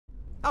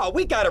Oh,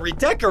 we gotta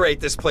redecorate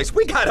this place.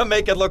 We gotta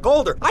make it look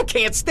older. I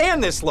can't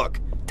stand this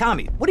look.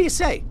 Tommy, what do you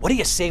say? What do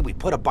you say we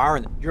put a bar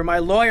in the... You're my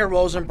lawyer,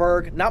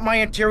 Rosenberg, not my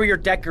interior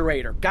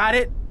decorator. Got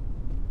it?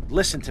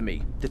 Listen to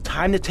me. The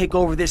time to take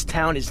over this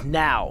town is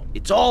now.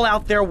 It's all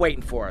out there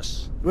waiting for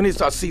us. We need to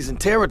start seizing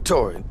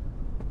territory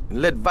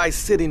and let Vice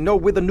City know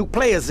we're the new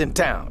players in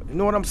town. You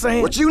know what I'm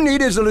saying? What you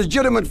need is a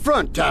legitimate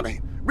front, Tommy.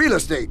 Real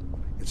estate.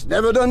 It's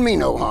never done me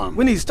no harm.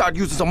 We need to start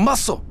using some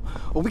muscle,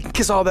 or we can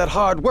kiss all that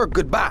hard work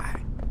goodbye.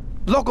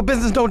 Local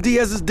business know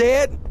Diaz is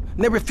dead,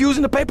 and they're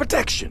refusing to pay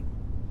protection.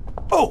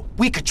 Oh,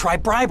 we could try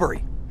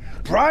bribery.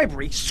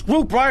 Bribery?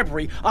 Screw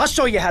bribery. I'll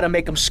show you how to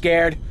make them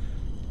scared.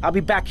 I'll be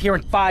back here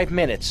in 5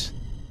 minutes.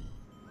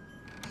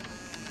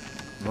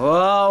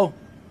 Hello?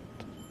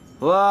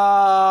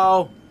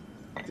 Hello?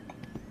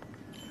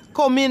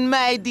 Come in,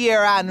 my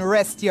dear, and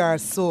rest your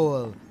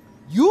soul.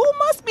 You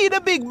must be the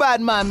big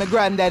bad man my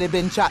granddaddy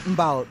been chatting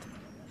about.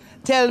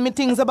 Tell me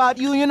things about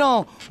you, you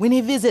know, when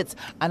he visits,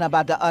 and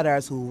about the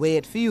others who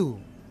wait for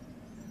you.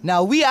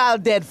 Now, we all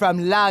dead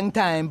from long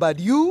time, but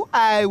you,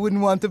 I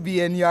wouldn't want to be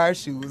in your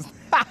shoes.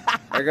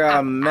 I got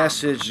a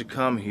message to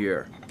come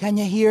here. Can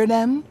you hear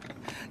them?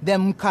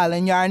 Them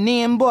calling your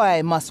name,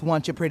 boy, must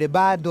want you pretty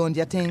bad, don't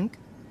you think?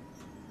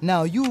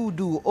 Now, you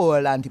do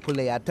old Auntie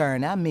Pulea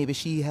turn, and maybe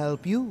she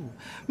help you.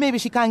 Maybe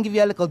she can give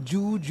you a little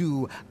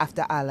juju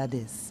after all of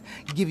this.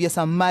 Give you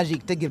some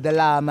magic to give the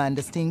lawman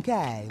the stink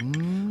eye.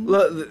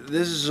 Look,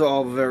 this is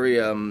all very,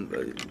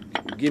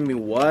 give me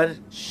what?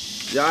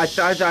 Shh. I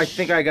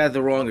think I got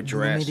the wrong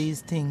address. Give me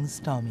these things,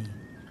 Tommy.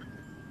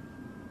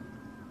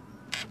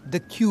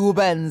 The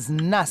Cubans,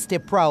 nasty,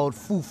 proud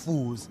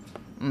foo-foos.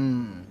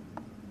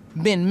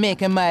 Been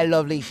making my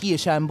lovely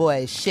Haitian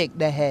boys shake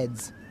their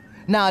heads.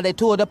 Now they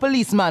told the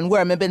policeman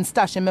where me been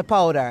stashing my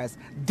powders.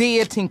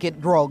 They think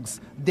it drugs.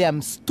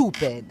 Them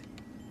stupid.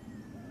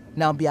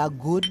 Now be a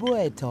good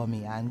boy,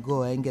 Tommy, and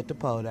go and get the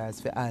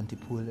powders for Auntie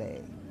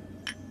Poulet.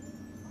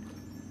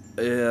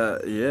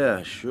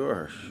 Yeah,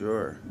 sure.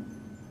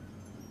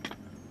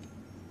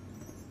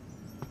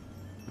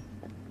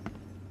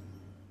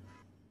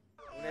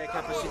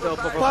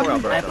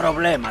 Papi, Hay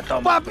problema,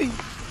 Tommy. Papi,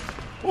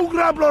 un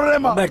gran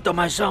problema. Roberto,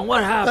 my son, what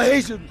The happened?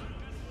 Haitians.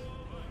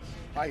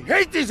 I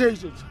hate these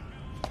Haitians.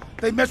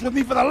 They messed with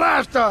me for the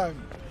last time.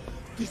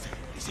 These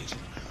Haitians.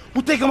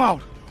 We'll take them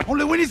out.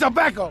 Only we need some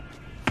backup.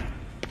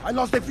 I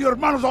lost a few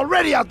hermanos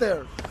already out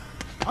there.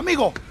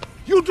 Amigo,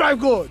 you drive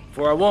good.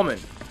 For a woman,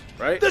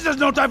 right? This is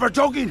no time for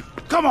joking.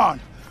 Come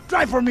on,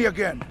 drive for me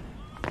again.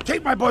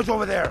 Take my boys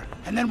over there,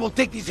 and then we'll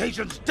take these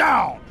Haitians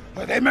down.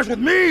 If they mess with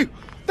me,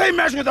 they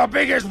mess with the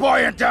biggest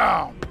boy in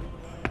town.